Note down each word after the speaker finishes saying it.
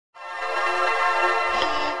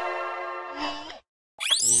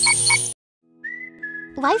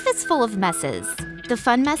Life is full of messes. The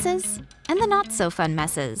fun messes and the not-so-fun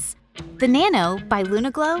messes. The Nano by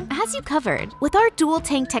Lunaglow has you covered. With our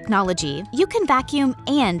dual-tank technology, you can vacuum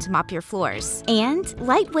and mop your floors. And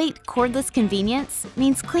lightweight, cordless convenience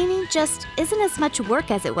means cleaning just isn't as much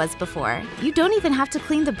work as it was before. You don't even have to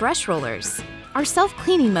clean the brush rollers. Our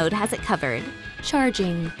self-cleaning mode has it covered.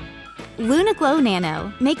 Charging. Lunaglow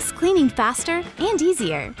Nano makes cleaning faster and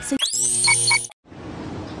easier.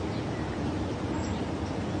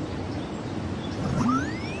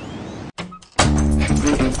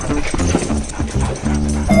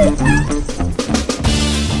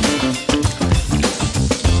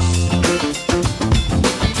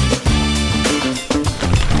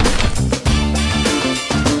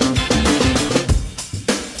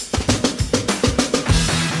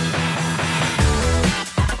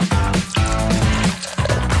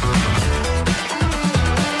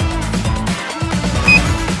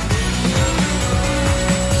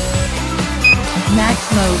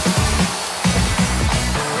 Max mode.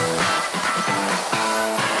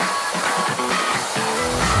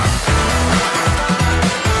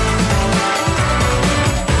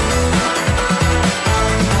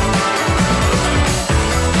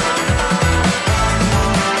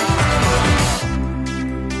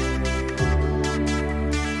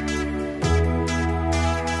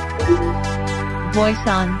 Voice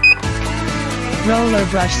on. Roller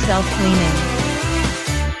brush self-cleaning.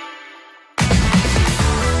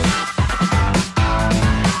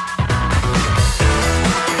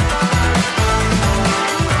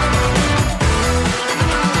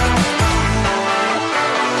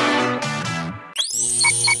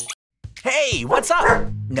 Hey, what's up?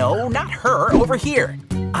 No, not her, over here.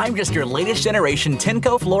 I'm just your latest generation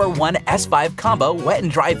Tineco Floor 1 S5 Combo Wet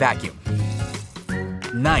and Dry Vacuum.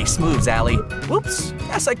 Nice moves, Allie. Whoops,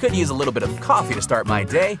 guess I could use a little bit of coffee to start my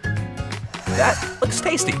day. That looks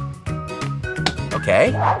tasty.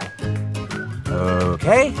 Okay.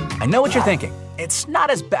 Okay, I know what you're thinking. It's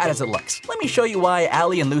not as bad as it looks. Let me show you why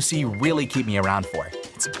Allie and Lucy really keep me around for.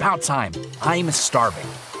 It's about time. I'm starving.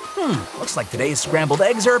 Looks like today's scrambled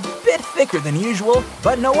eggs are a bit thicker than usual,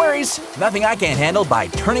 but no worries. Nothing I can't handle by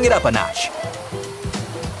turning it up a notch.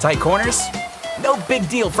 Tight corners? No big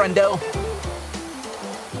deal, friendo.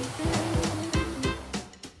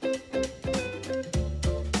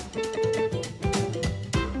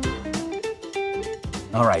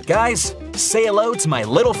 All right, guys, say hello to my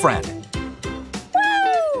little friend.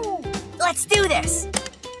 Woo! Let's do this.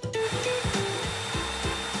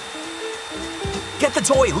 Get the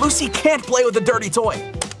toy! Lucy can't play with a dirty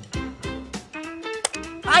toy!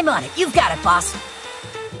 I'm on it. You've got it, boss.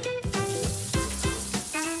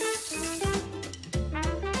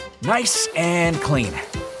 Nice and clean.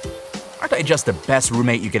 Aren't I just the best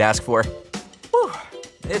roommate you could ask for? Whew,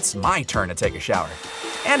 it's my turn to take a shower.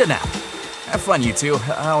 And a nap. Have fun, you two.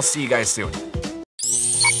 I'll see you guys soon.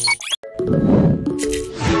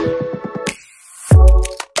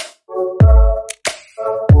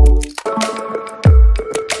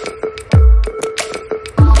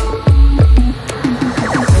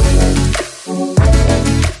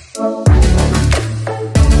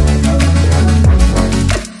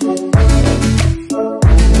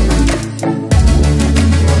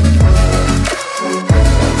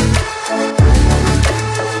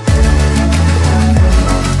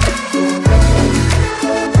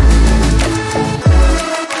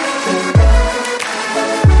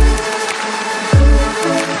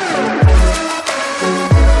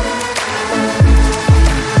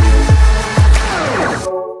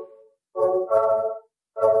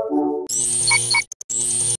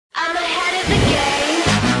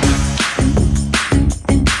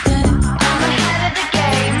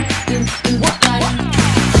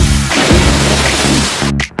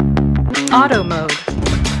 Auto mode.